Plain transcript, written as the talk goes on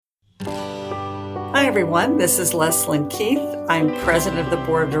Hi everyone, this is Leslyn Keith. I'm President of the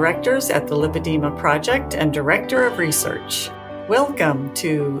Board of Directors at the Lipedema Project and Director of Research. Welcome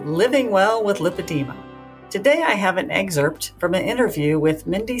to Living Well with Lipedema. Today I have an excerpt from an interview with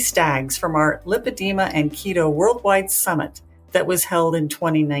Mende Staggs from our Lipedema and Keto Worldwide Summit that was held in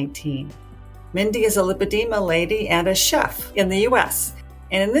 2019. Mende is a lipedema lady and a chef in the U.S.,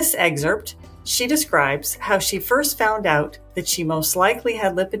 and in this excerpt, she describes how she first found out that she most likely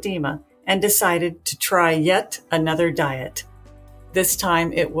had lipedema and decided to try yet another diet. This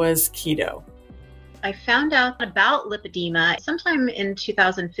time it was keto. I found out about lipedema sometime in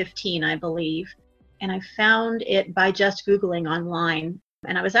 2015, I believe, and I found it by just Googling online.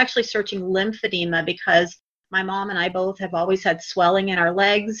 And I was actually searching lymphedema because my mom and I both have always had swelling in our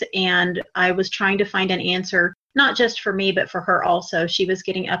legs, and I was trying to find an answer, not just for me, but for her also. She was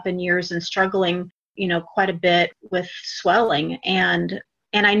getting up in years and struggling, quite a bit with swelling.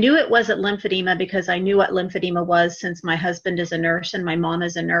 And I knew it wasn't lymphedema because I knew what lymphedema was since my husband is a nurse and my mom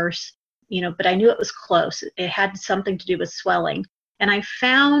is a nurse, but I knew it was close. It had something to do with swelling. And I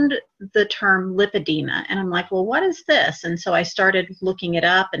found the term lipedema, and I'm like, well, what is this? And so I started looking it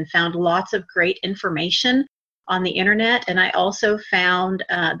up and found lots of great information on the internet. And I also found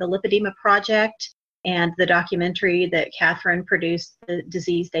the Lipedema Project and the documentary that Catherine produced, The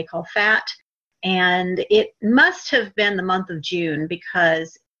Disease They Call Fat. And it must have been the month of June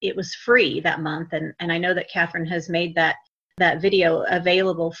because it was free that month. And I know that Catherine has made that video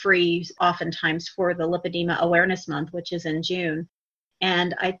available free oftentimes for the Lipedema Awareness Month, which is in June.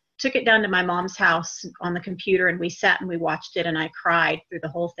 And I took it down to my mom's house on the computer, and we sat and we watched it, and I cried through the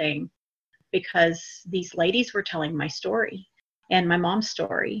whole thing because these ladies were telling my story and my mom's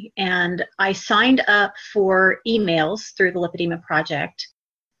story. And I signed up for emails through the Lipedema Project,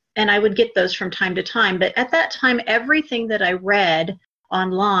 and I would get those from time to time. But at that time, everything that I read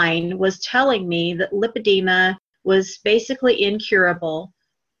online was telling me that lipedema was basically incurable,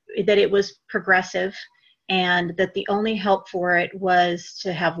 that it was progressive, and that the only help for it was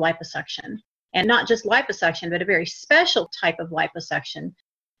to have liposuction. And not just liposuction, but a very special type of liposuction.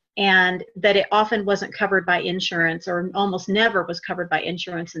 And that it often wasn't covered by insurance, or almost never was covered by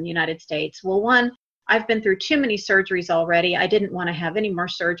insurance in the United States. Well, one, I've been through too many surgeries already. I didn't want to have any more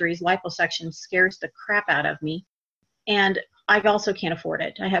surgeries. Liposuction scares the crap out of me. And I also can't afford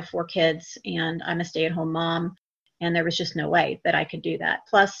it. I have 4 kids and I'm a stay-at-home mom, and there was just no way that I could do that.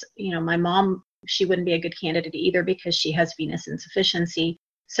 Plus, my mom, she wouldn't be a good candidate either because she has venous insufficiency.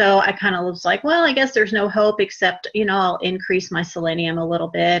 So I kind of was like, well, I guess there's no hope except, I'll increase my selenium a little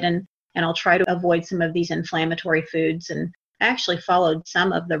bit and I'll try to avoid some of these inflammatory foods. And I actually followed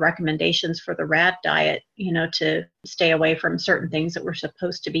some of the recommendations for the RAD diet, to stay away from certain things that were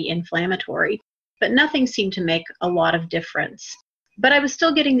supposed to be inflammatory. But nothing seemed to make a lot of difference. But I was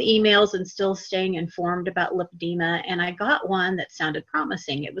still getting the emails and still staying informed about lipedema. And I got one that sounded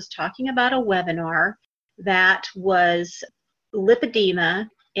promising. It was talking about a webinar that was lipedema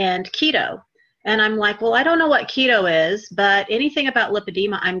and keto. And I'm like, well, I don't know what keto is, but anything about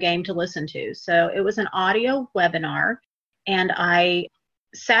lipedema, I'm game to listen to. So it was an audio webinar, and I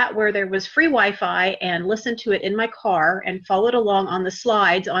sat where there was free Wi-Fi and listened to it in my car and followed along on the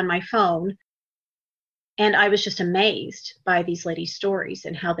slides on my phone. And I was just amazed by these ladies' stories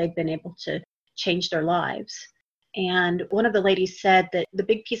and how they'd been able to change their lives. And one of the ladies said that the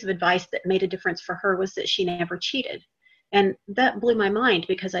big piece of advice that made a difference for her was that she never cheated. And that blew my mind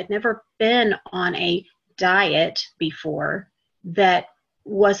because I'd never been on a diet before that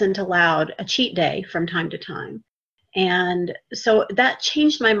wasn't allowed a cheat day from time to time. And so that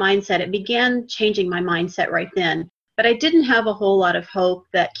changed my mindset. It began changing my mindset right then. But I didn't have a whole lot of hope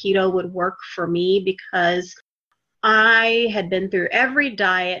that keto would work for me because I had been through every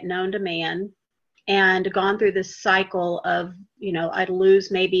diet known to man and gone through this cycle of, I'd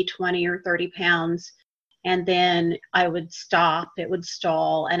lose maybe 20 or 30 pounds. And then I would stop, it would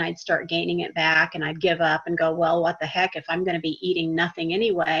stall, and I'd start gaining it back, and I'd give up and go, well, what the heck, if I'm going to be eating nothing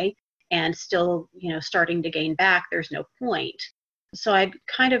anyway and still, starting to gain back, there's no point. So I'd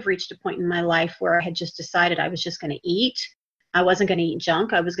kind of reached a point in my life where I had just decided I was just going to eat. I wasn't going to eat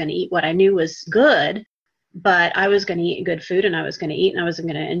junk. I was going to eat what I knew was good, but I was going to eat good food, and I was going to eat, and I was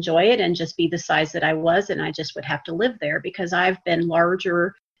going to enjoy it and just be the size that I was, and I just would have to live there because I've been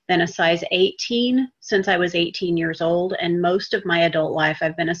larger than a size 18 since I was 18 years old, and most of my adult life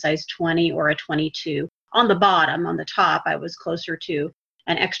I've been a size 20 or a 22. On the bottom, on the top, I was closer to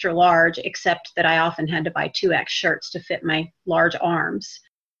an extra large, except that I often had to buy 2X shirts to fit my large arms.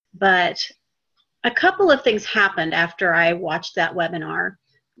 But a couple of things happened after I watched that webinar.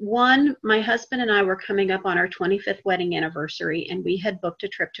 One, my husband and I were coming up on our 25th wedding anniversary, and we had booked a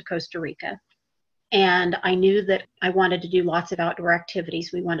trip to Costa Rica. And I knew that I wanted to do lots of outdoor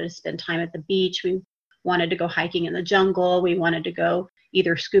activities. We wanted to spend time at the beach. We wanted to go hiking in the jungle. We wanted to go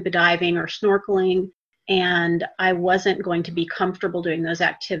either scuba diving or snorkeling. And I wasn't going to be comfortable doing those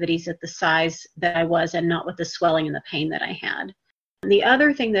activities at the size that I was and not with the swelling and the pain that I had. And the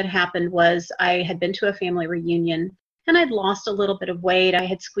other thing that happened was I had been to a family reunion and I'd lost a little bit of weight. I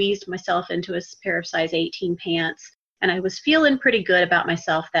had squeezed myself into a pair of size 18 pants and I was feeling pretty good about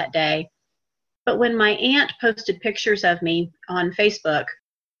myself that day. But when my aunt posted pictures of me on Facebook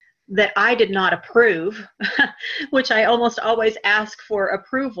that I did not approve, which I almost always ask for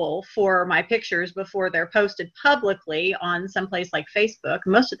approval for my pictures before they're posted publicly on someplace like Facebook.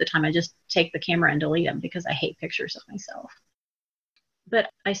 Most of the time I just take the camera and delete them because I hate pictures of myself. But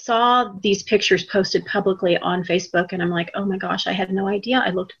I saw these pictures posted publicly on Facebook and I'm like, oh my gosh, I had no idea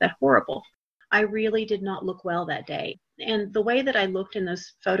I looked that horrible. I really did not look well that day. And the way that I looked in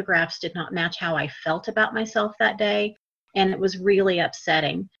those photographs did not match how I felt about myself that day. And it was really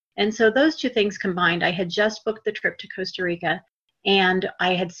upsetting. And so those two things combined, I had just booked the trip to Costa Rica and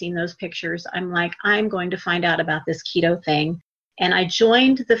I had seen those pictures. I'm like, I'm going to find out about this keto thing. And I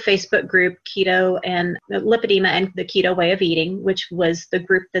joined the Facebook group Keto and Lipedema and the Keto Way of Eating, which was the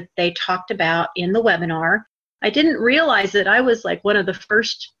group that they talked about in the webinar. I didn't realize that I was like one of the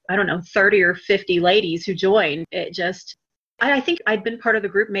first, 30 or 50 ladies who joined. I think I'd been part of the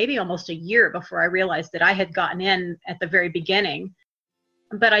group maybe almost a year before I realized that I had gotten in at the very beginning.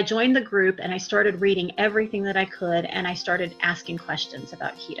 But I joined the group and I started reading everything that I could and I started asking questions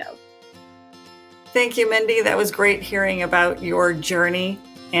about keto. Thank you, Mende. That was great hearing about your journey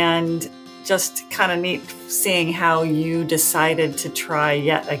and just kind of neat seeing how you decided to try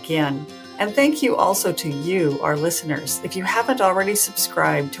yet again. And thank you also to you, our listeners. If you haven't already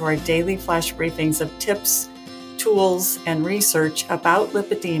subscribed to our daily flash briefings of tips, tools, and research about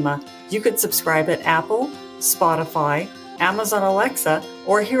lipedema, you could subscribe at Apple, Spotify, Amazon Alexa,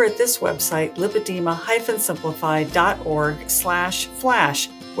 or here at this website, lipedema-simplified.org/flash,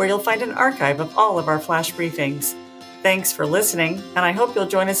 where you'll find an archive of all of our flash briefings. Thanks for listening, and I hope you'll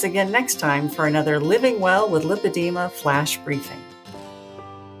join us again next time for another Living Well with Lipedema flash briefing.